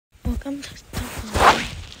welcome to the vlog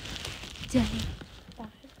day 5.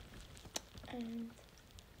 And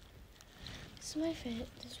this is my fit,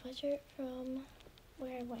 the sweatshirt from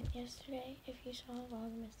where I went yesterday. If you saw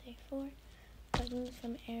Vlogmas day 4, leggings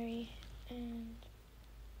from Aerie and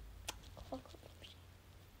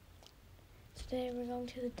today we're going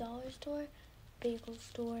to the dollar store, bagel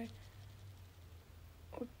store.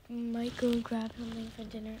 We might go grab something for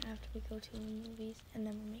dinner after we go to the movies, and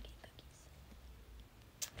then we're making cookies.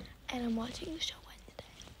 And I'm watching the show Wednesday.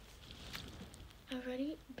 I've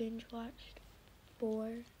already binge watched 4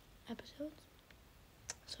 episodes,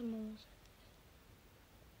 so I'm almost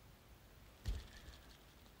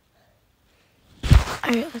done.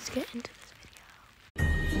 Alright, let's get into this video.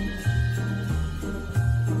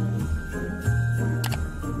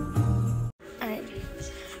 Alright,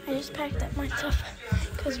 I just packed up my stuff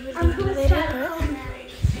because we're going to be later, but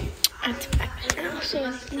I have to pack it now so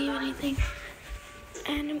I didn't leave anything.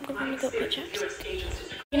 And I'm going to go put chapstick.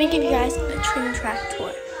 I'm going to give you guys a train track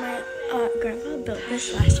tour. My grandpa built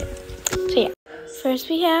this last year. So yeah, first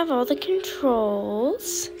we have all the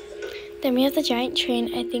controls. Then we have the giant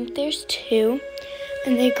train. I think there's 2,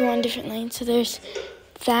 and they go on different lanes. So there's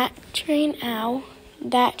that train,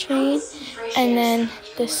 that train, and then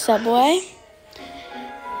the subway.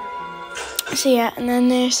 So yeah, and then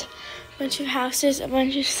there's a bunch of houses, a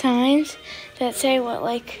bunch of signs that say what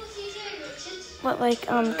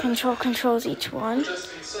control controls each one.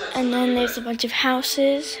 And then there's a bunch of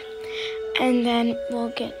houses, and then we'll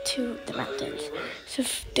get to the mountains. So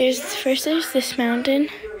there's this mountain,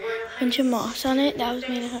 a bunch of moss on it that was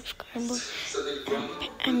made out of cardboard,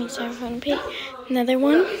 styrofoam paint. Another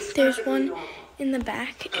one, there's one in the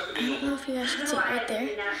back. I don't know if you guys can see it right there.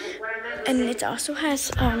 And it also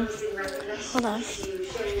has hold on,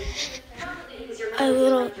 a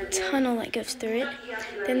little tunnel that goes through it.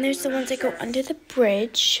 Then there's the ones that go under the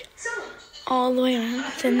bridge all the way around.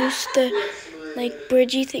 Then there's the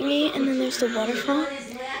bridgey thingy, and then there's the waterfall.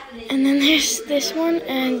 And then there's this one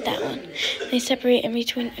and that one. They separate in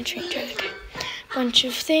between a train track. Bunch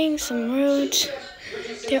of things, some roads.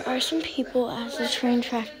 There are some people as the train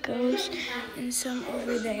track goes, and some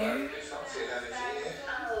over there.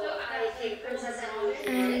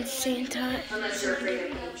 And Santa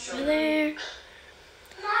over there.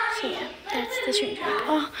 So yeah, that's the train track.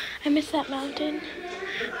 Oh, I missed that mountain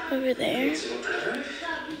over there.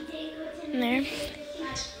 And there.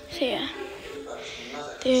 So yeah,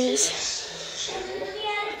 there's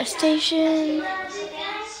a station,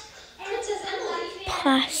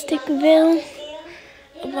 Plasticville,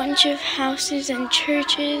 a bunch of houses and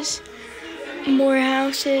churches, more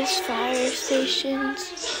houses, fire stations.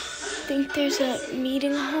 I think there's a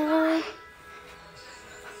meeting hall,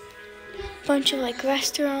 bunch of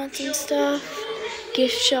restaurants and stuff,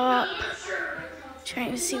 gift shop.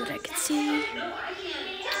 Trying to see what I could see.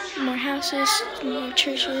 More houses, more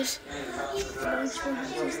churches, a bunch more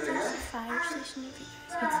houses. There's a fire station if you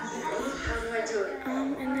guys can see that.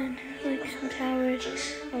 And then some towers,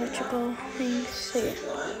 electrical things.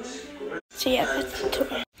 So yeah, that's the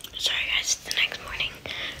tour.